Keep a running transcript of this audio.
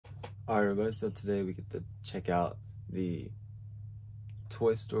Alright everybody, so today we get to check out the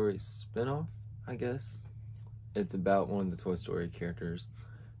Toy Story spinoff, I guess. It's about one of the Toy Story characters.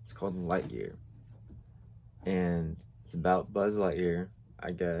 It's called Lightyear. And it's about Buzz Lightyear,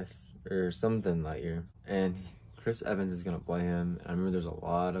 I guess, or something Lightyear. And Chris Evans is gonna play him. I remember there's a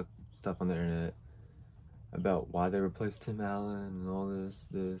lot of stuff on the internet about why they replaced Tim Allen and all this,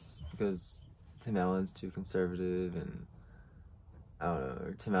 because Tim Allen's too conservative and I don't know,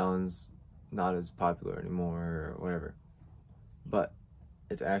 or Tim Allen's not as popular anymore or whatever. But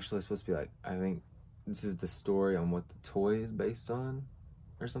it's actually supposed to be like, I think this is the story on what the toy is based on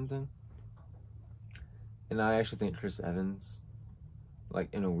or something. And I actually think Chris Evans,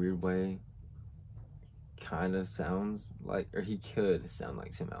 like in a weird way, kind of sounds like, or he could sound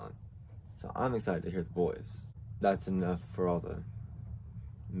like Tim Allen. So I'm excited to hear the voice. That's enough for all the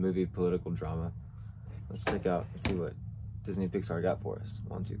movie political drama. Let's check out and see what Disney Pixar got for us.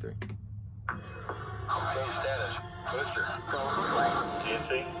 1, 2, 3. Status. Booster.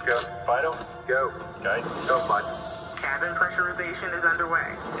 GNC. Go. Vital. Go. Guide. Go, bud. Cabin pressurization is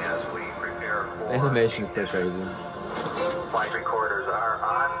underway. As we prepare for... The animation is so crazy. Flight recorders are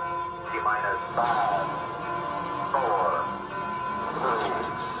on. T-minus 5, 4, 3,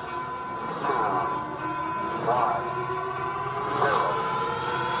 2, 1, 0.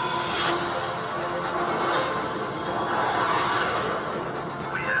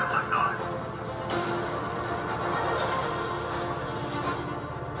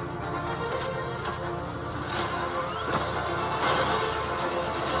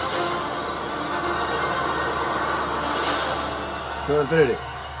 To infinity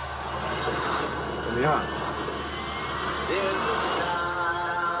and beyond.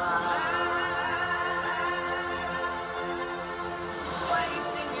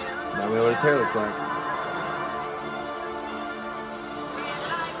 Now we know what his hair looks like.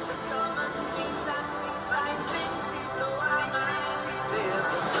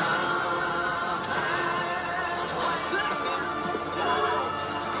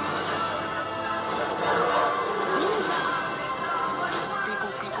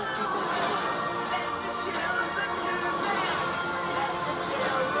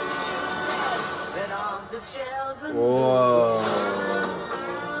 Whoa.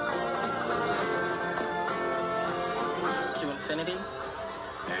 To infinity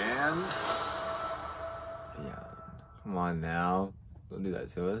And... beyond. Come on now. Don't do that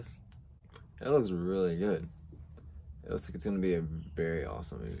to us. It looks really good. It looks like it's gonna be a very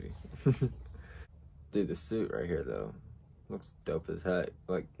awesome movie. Dude, the suit right here though looks dope as heck.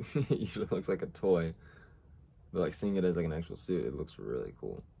 Like, it usually looks like a toy, but like seeing it as like an actual suit, it looks really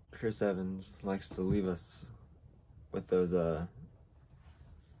cool. Chris Evans likes to leave us with those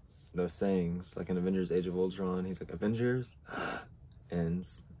sayings, like in Avengers Age of Ultron, he's like, Avengers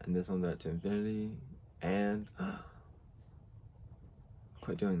ends, and this one that to infinity, and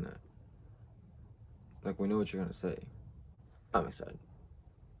quit doing that. Like, we know what you're gonna say. I'm excited.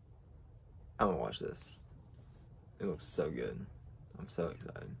 I'm gonna watch this. It looks so good. I'm so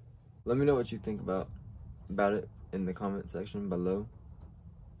excited. Let me know what you think about it in the comment section below.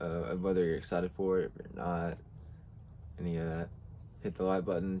 Whether you're excited for it or not, any of that. Hit the like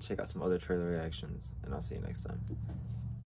button, check out some other trailer reactions, and I'll see you next time.